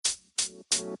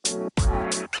Hey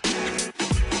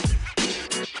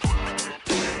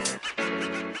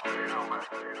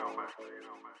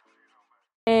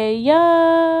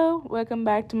yo! Welcome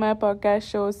back to my podcast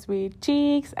show, Sweet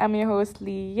Cheeks. I'm your host,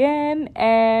 Lee Yen,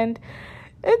 and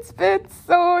it's been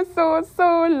so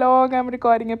long. I'm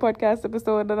recording a podcast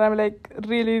episode, and I'm like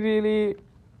really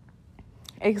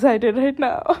excited right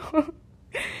now.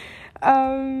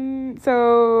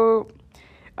 So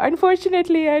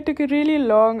unfortunately, I took a really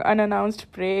long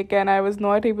unannounced break, and I was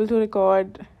not able to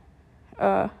record.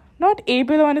 Not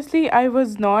able, honestly, I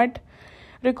was not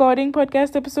recording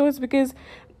podcast episodes because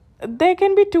there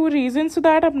can be two reasons to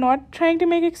that. I'm not trying to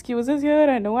make excuses here.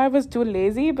 I know I was too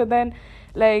lazy, but then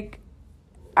like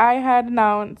I had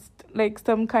announced like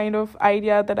some kind of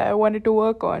idea that I wanted to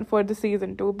work on for the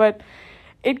season 2, but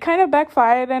it kind of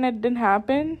backfired and it didn't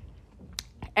happen.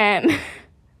 And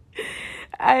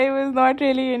I was not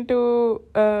really into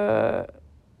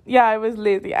yeah, I was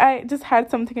lazy. I just had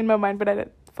something in my mind, but I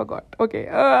forgot. Okay.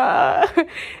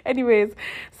 Anyways,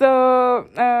 so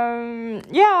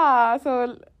yeah,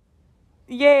 so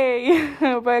yay.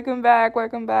 Welcome back.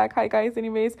 Hi guys.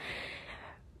 Anyways,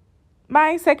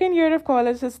 my second year of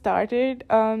college has started.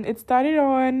 It started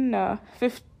on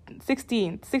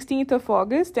 16th of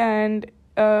August, and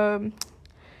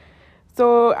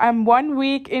so I'm 1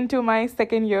 week into my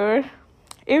second year.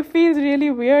 It feels really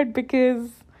weird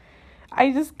because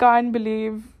I just can't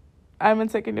believe I'm in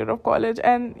second year of college.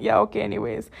 And yeah, okay,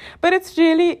 anyways. But it's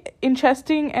really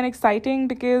interesting and exciting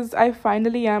because I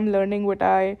finally am learning what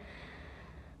I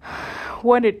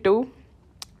wanted to.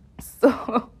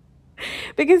 So,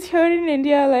 because here in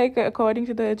India, like according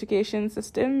to the education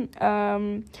system,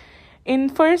 in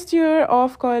first year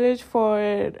of college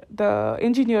for the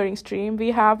engineering stream,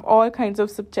 we have all kinds of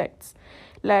subjects,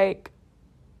 like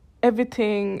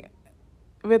everything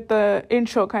with the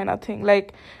intro kind of thing.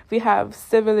 Like we have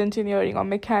civil engineering or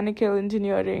mechanical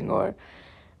engineering or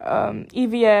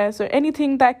EVS or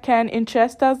anything that can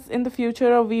interest us in the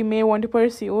future or we may want to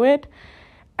pursue it.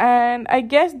 And I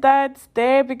guess that's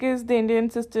there because the Indian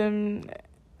system,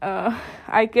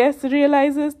 I guess,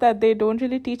 realizes that they don't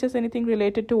really teach us anything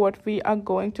related to what we are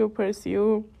going to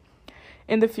pursue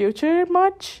in the future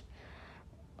much.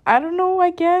 I don't know,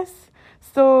 I guess.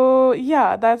 So,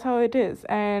 yeah, that's how it is.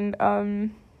 And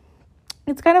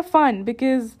it's kind of fun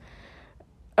because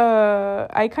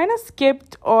I kind of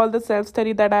skipped all the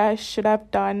self-study that I should have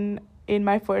done in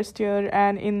my first year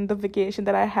and in the vacation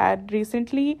that I had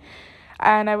recently.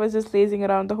 And I was just lazing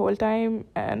around the whole time.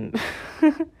 And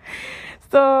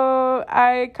so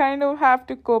I kind of have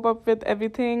to cope up with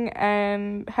everything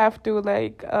and have to,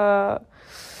 like,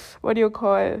 what do you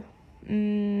call,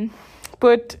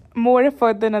 put more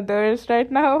effort than others right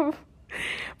now.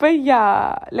 But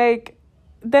yeah, like,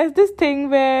 there's this thing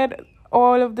where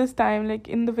all of this time, like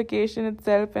in the vacation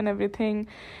itself and everything,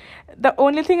 the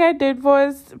only thing I did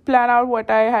was plan out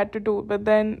what I had to do, but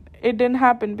then it didn't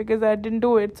happen because I didn't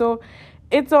do it. So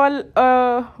it's all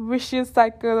a vicious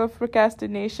cycle of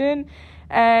procrastination.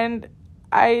 And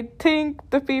I think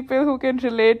the people who can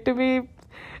relate to me,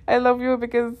 I love you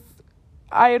because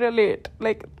I relate.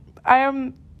 Like, I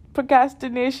am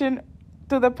procrastination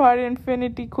to the part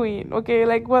infinity queen. Okay,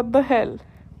 like what the hell?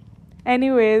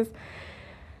 Anyways,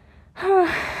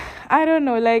 I don't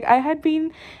know, like I had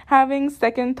been having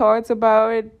second thoughts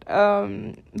about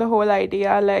the whole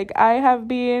idea. Like I have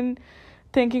been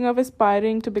thinking of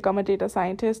aspiring to become a data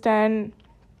scientist, and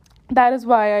that is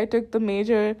why I took the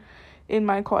major in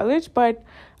my college. But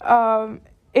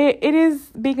it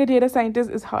is, being a data scientist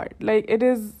is hard. Like it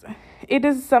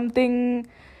is something,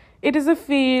 it is a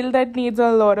field that needs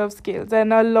a lot of skills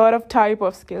and a lot of type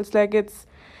of skills. Like it's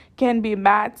can be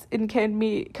maths, it can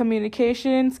be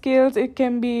communication skills, it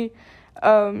can be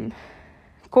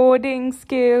coding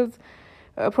skills,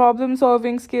 problem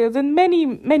solving skills, and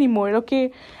many more.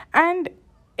 Okay, and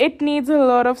it needs a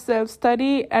lot of self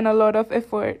study and a lot of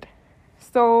effort.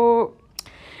 So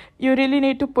you really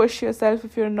need to push yourself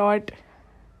if you're not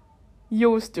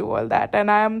used to all that.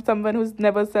 And I am someone who's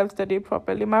never self studied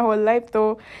properly my whole life,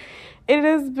 so it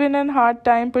has been a hard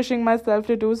time pushing myself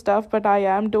to do stuff, but I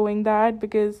am doing that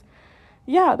because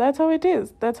yeah, that's how it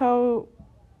is. That's how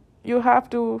you have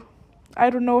to. I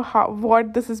don't know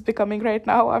what this is becoming right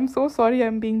now. I'm so sorry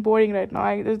I'm being boring right now.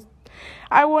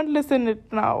 I won't listen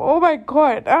it now. Oh my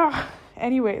god.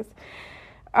 Anyways,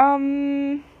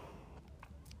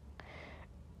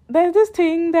 there's this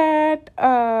thing that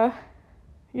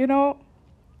you know,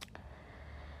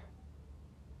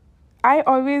 I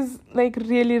always like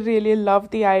really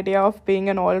love the idea of being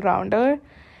an all-rounder,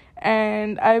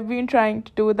 and I've been trying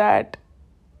to do that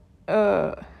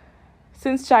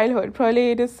since childhood.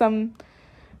 Probably it is some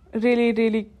really,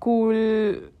 really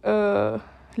cool,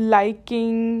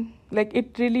 liking. Like,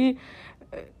 it really,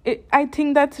 I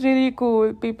think that's really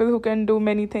cool, people who can do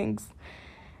many things.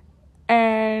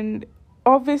 And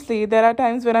obviously, there are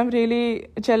times when I'm really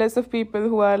jealous of people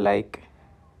who are like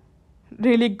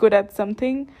really good at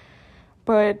something.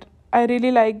 But I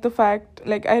really like the fact,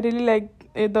 like, I really like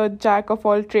the jack of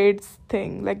all trades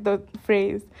thing, like the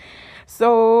phrase.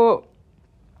 So,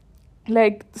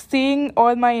 like, seeing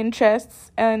all my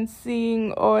interests and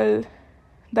seeing all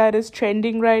that is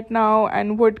trending right now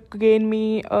and would gain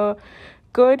me a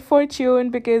good fortune,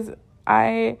 because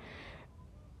I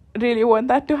really want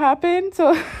that to happen.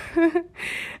 So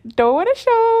don't want to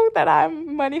show that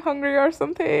I'm money hungry or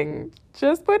something,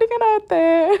 just putting it out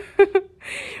there.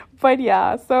 But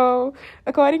yeah, so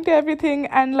according to everything,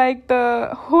 and like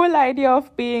the whole idea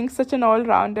of being such an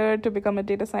all-rounder to become a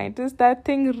data scientist, that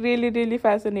thing really, really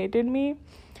fascinated me.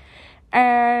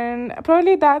 And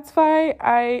probably that's why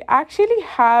I actually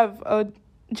have a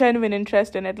genuine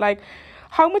interest in it. Like,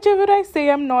 how much ever I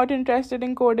say I'm not interested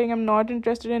in coding, I'm not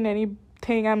interested in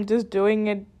anything, I'm just doing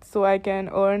it so I can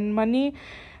earn money.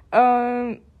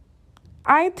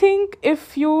 I think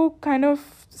if you kind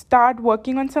of start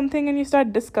working on something and you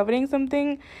start discovering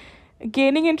something,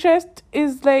 gaining interest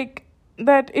is like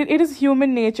that. It is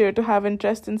human nature to have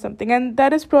interest in something. And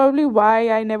that is probably why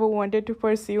I never wanted to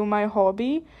pursue my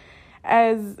hobby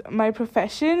as my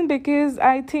profession, because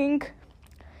I think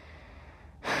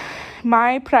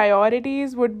my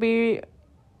priorities would be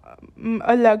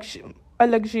a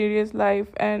luxurious life,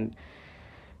 and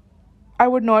I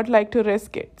would not like to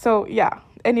risk it. So yeah,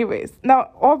 anyways, now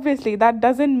obviously that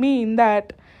doesn't mean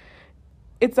that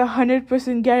it's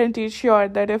 100% guaranteed sure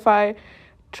that if I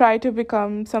try to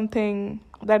become something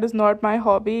that is not my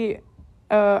hobby,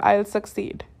 I'll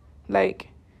succeed. Like,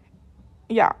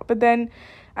 yeah, but then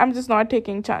I'm just not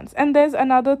taking chance. And there's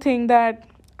another thing that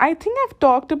I think I've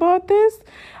talked about this.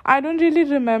 I don't really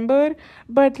remember,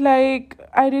 but like,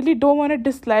 I really don't want to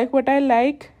dislike what I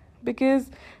like,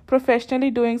 because professionally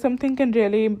doing something can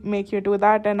really make you do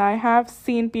that. And I have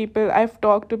seen people, I've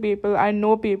talked to people, I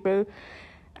know people,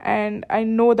 and I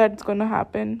know that's gonna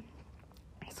happen.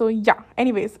 So yeah,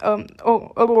 anyways,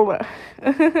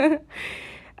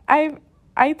 I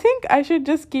I think I should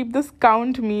just keep this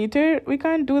count meter. We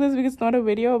can't do this because it's not a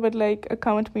video, but like a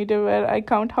count meter where I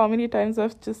count how many times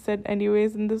I've just said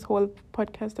anyways in this whole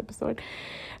podcast episode.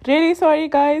 Really sorry,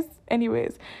 guys.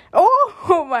 Anyways.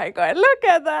 Oh my god, look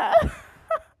at that.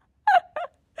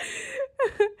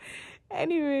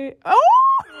 Anyway. Oh!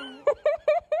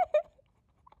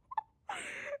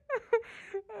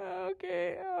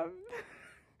 Okay.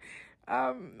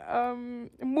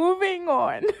 Moving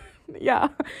on. Yeah,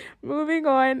 moving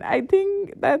on. I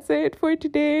think that's it for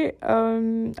today.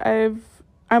 I'm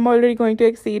already going to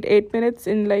exceed 8 minutes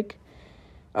in like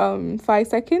 5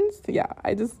 seconds. Yeah,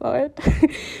 I just saw it.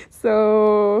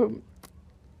 So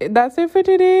that's it for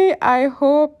today. I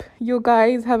hope you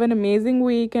guys have an amazing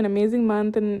week, an amazing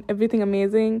month, and everything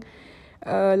amazing.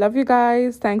 Love you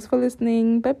guys. Thanks for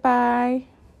listening. Bye bye.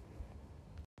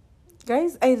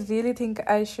 Guys, I really think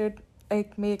I should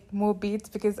like make more beats,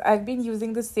 because I've been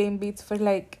using the same beats for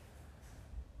like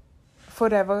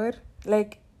forever.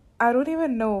 Like, I don't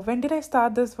even know when did I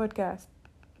start this podcast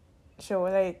show.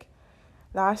 Like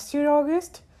last year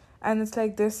August, and it's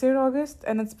like this year August,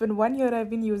 and it's been 1 year I've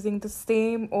been using the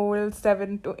same old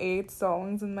 7 to 8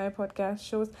 songs in my podcast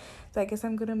shows. So I guess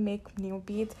I'm gonna make new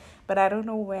beats, but I don't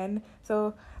know when.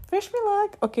 So wish me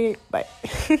luck. Okay, bye.